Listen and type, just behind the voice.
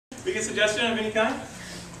Biggest suggestion of any kind?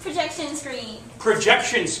 Projection screen.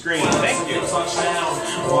 Projection screen. Thank you. It's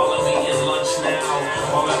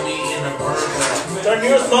our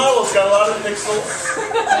newest model. It's got a lot of pixels.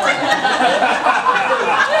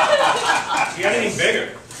 You got anything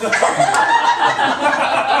bigger?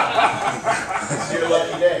 It's your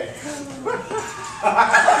lucky day.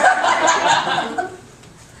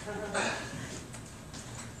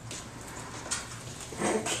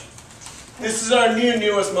 This is our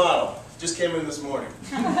newest model. Just came in this morning.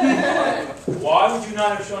 Why would you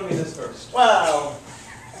not have shown me this first? Well,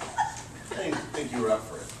 I didn't think you were up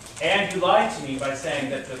for it. And you lied to me by saying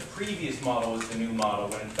that the previous model was the new model,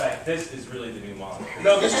 when in fact this is really the new model.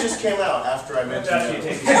 No, this just came out after I mentioned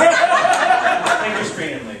it. Take your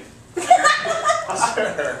screen and leave.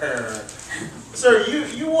 Sir,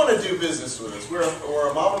 you want to do business with us. We're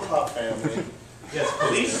a mom and pop family. Yes,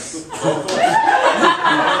 police. I would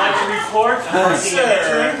like to report.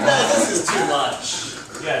 Sir, this is too much.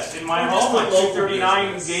 Yes, in my home on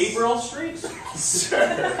 239 Gabriel Street. Sir.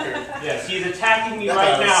 Yes, he's attacking me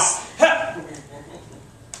right now.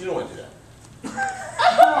 You don't want to do that.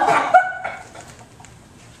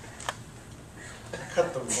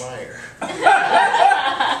 Cut the wire.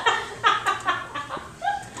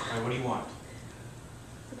 Alright, what do you want?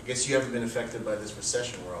 I guess you haven't been affected by this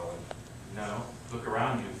recession we're all in. No. Look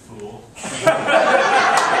around you, fool. I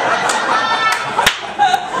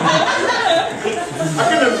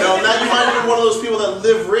couldn't have known that. You might have been one of those people that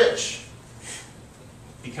live rich.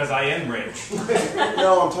 Because I am rich.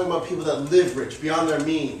 No, I'm talking about people that live rich, beyond their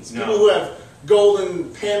means. No. People who have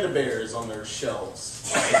golden panda bears on their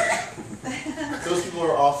shelves. Those people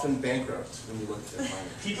are often bankrupt when you look at their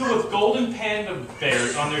finances. People with golden panda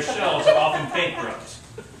bears on their shelves are often bankrupt.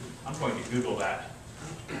 I'm going to Google that.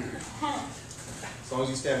 As long as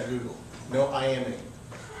you stay on Google. No IMing.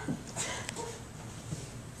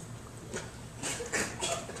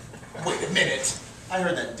 Wait a minute. I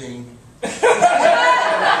heard that ding.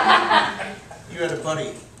 You had a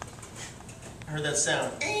buddy. I heard that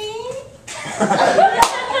sound. Too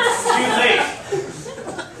late.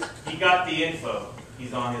 He got the info.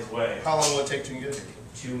 He's on his way. How long will it take to get here?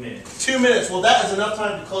 2 minutes. 2 minutes. Well, that is enough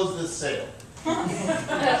time to close this sale.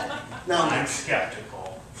 Now I'm skeptical.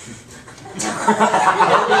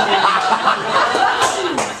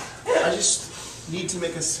 I just need to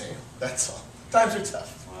make a sale. That's all. Times are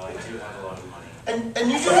tough. Well, I do have a lot of money. And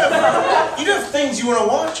you do have things you want to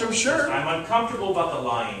watch, I'm sure. I'm uncomfortable about the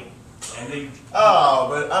lying. And Oh,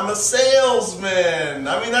 but I'm a salesman.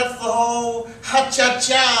 I mean, that's the whole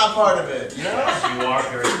ha-cha-cha part of it, you know? You are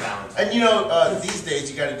very talented. And you know, these days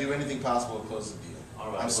you got to do anything possible to close the deal.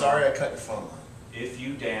 All right, I'm sorry I cut your phone line. If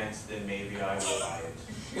you dance, then maybe I will buy it.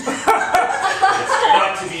 It's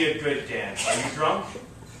got to be a good dance. Are you drunk?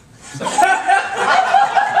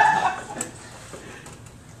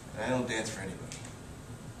 I don't dance for anybody.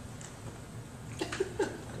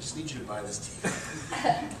 I just need you to buy this TV.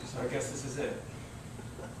 So I guess this is it.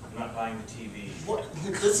 I'm not buying the TV. What?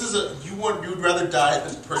 This is a you'd rather die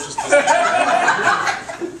than purchase this TV.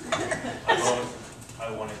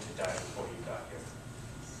 I wanted to die before you got here.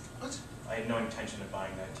 What? I had no intention of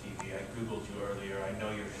buying that TV. I Googled you earlier. I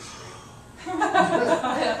know your history.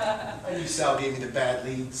 I knew Sal gave me the bad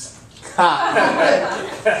leads.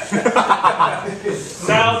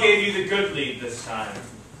 Sal gave you the good lead this time.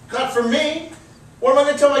 Not for me. What am I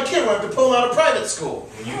going to tell my kid when I have to pull him out of private school?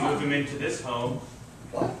 When you move him into this home.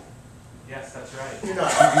 What? Yes, that's right. You're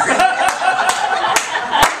not.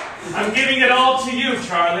 I'm giving it all to you,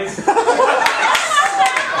 Charlie.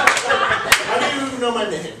 How do you know my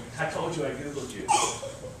name? I told you I Googled you.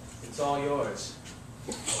 It's all yours.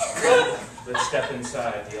 Let's step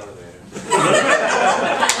inside the elevator.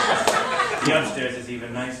 The upstairs is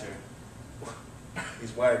even nicer.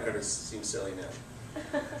 These wire cutters seem silly now.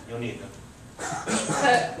 You'll need them.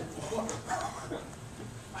 I'm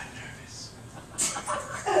nervous.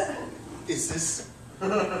 Is this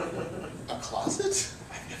a closet?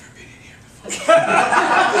 I've never been in here before.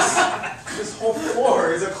 this whole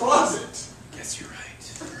floor is a closet. Guess you're right.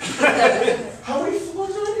 How many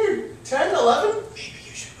floors are in here? 10, 11? Maybe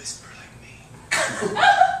you should whisper like me.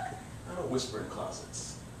 I don't whisper in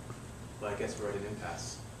closets. Well, I guess we're at an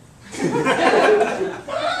impasse.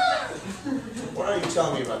 What are you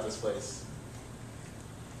telling me about this place?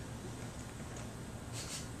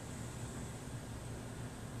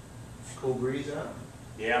 Cool breeze out?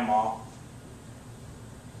 Yeah, Ma.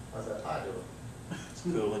 How's that pie doing? It's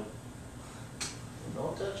cooling.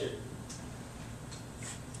 Don't touch it.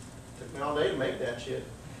 Took me all day to make that shit.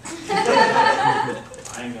 I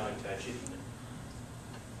ain't gonna touch it.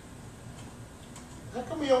 How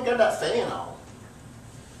come you don't get that fan on?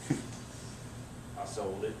 I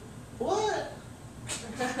sold it. What?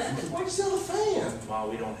 Why'd you sell the fan? Well,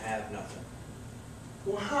 we don't have nothing.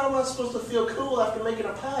 Well, how am I supposed to feel cool after making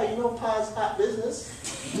a pie? You know pie's hot business.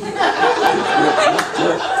 We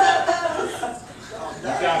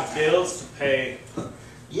got bills to pay.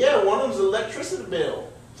 Yeah, one of them's an electricity bill.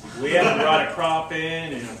 We haven't brought a crop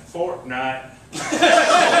in a fortnight.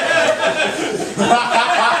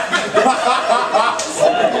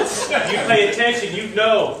 You pay attention, you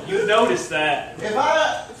know. You notice that. If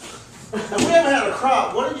we haven't had a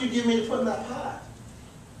crop, what did you give me to put in that pie?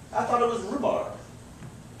 I thought it was rhubarb.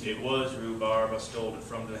 It was rhubarb. I stole it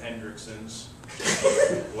from the Hendricksons.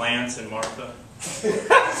 Lance and Martha.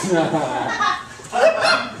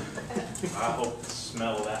 I hope the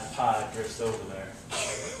smell of that pie drifts over there.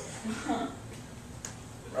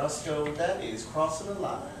 Roscoe, that is crossing a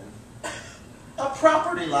line. A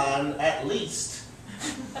property line, at least.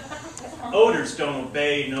 Odors don't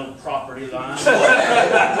obey no property line.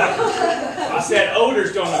 I said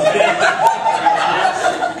odors don't obey no property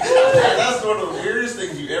lines. That's one of the weirdest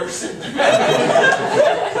things you've ever said.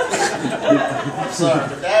 I'm sorry,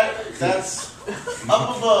 but that's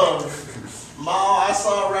up above. Ma, I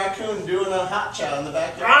saw a raccoon doing a hot chow in the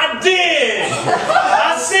backyard. I did!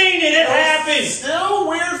 I seen it, it happened! Still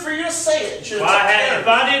weird for you to say it. If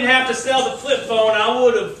I didn't have to sell the flip phone, I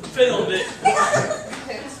would have filmed it.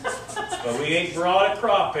 But we ain't brought a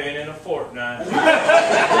crop in a fortnight.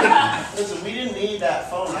 Listen, we didn't need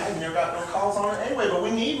that phone. I never got no calls on it anyway, but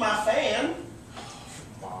we need my fan.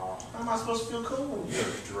 Wow. How am I supposed to feel cool when You're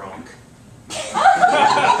drunk.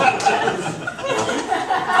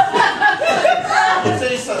 I'll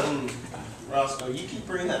tell you something, Roscoe. You keep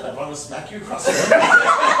bringing that up, I'm going to smack you across the room.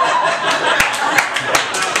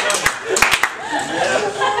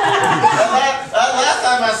 Last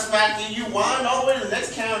time I smacked you, you whined all the way to the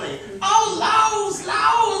next county. Oh, Lowe's!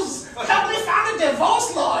 Help me find a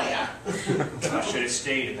divorce lawyer. I should have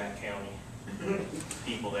stayed in that county.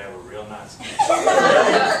 People there were real nice.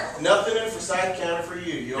 Nothing in Forsyth County for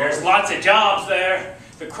you. There's lots of jobs there.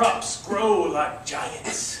 The crops grow like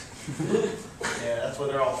giants. Yeah, that's why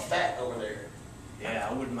they're all fat over there. Yeah,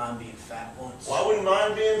 I wouldn't mind being fat once. Well, I wouldn't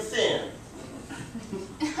mind being thin.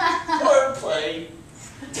 Wordplay.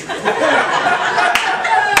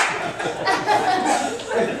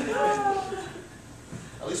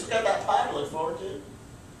 At least we got that pie to look forward to.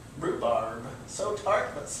 Rhubarb. So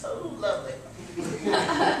tart, but so lovely.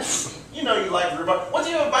 You know you like rhubarb. Once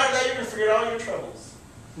you have a bite of that, you're going to forget all your troubles.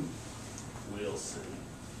 We'll see.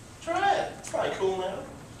 Try it. It's probably cool now.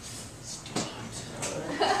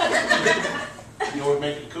 You would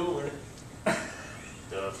make it cooler.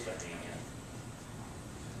 The thing.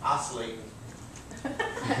 Oscillating.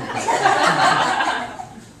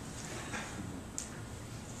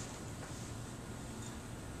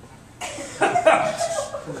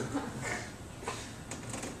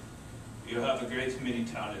 You have a great many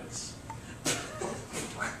talents.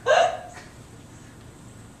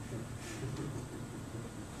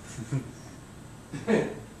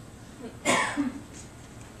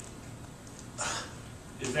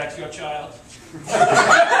 Is that your child?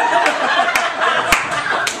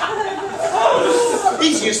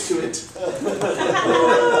 He's used to it. He's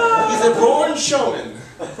a born showman.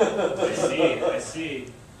 I see.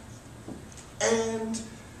 And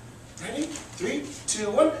ready? 3,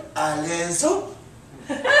 2, 1. Alenzo.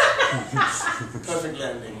 Perfect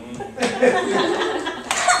landing.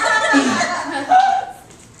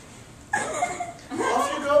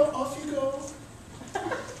 Off you go. Off you go.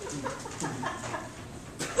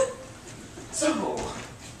 So.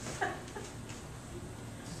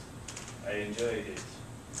 I enjoyed it.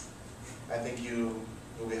 I think you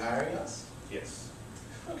will be hiring us. Yes.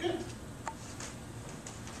 Okay.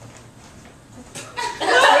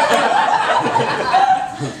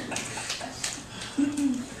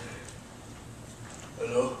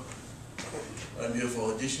 Hello. I'm here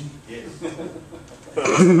for audition. Yes.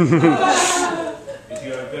 If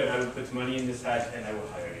you are good, I will put money in this hat and I will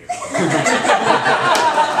hire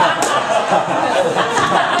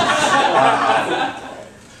you.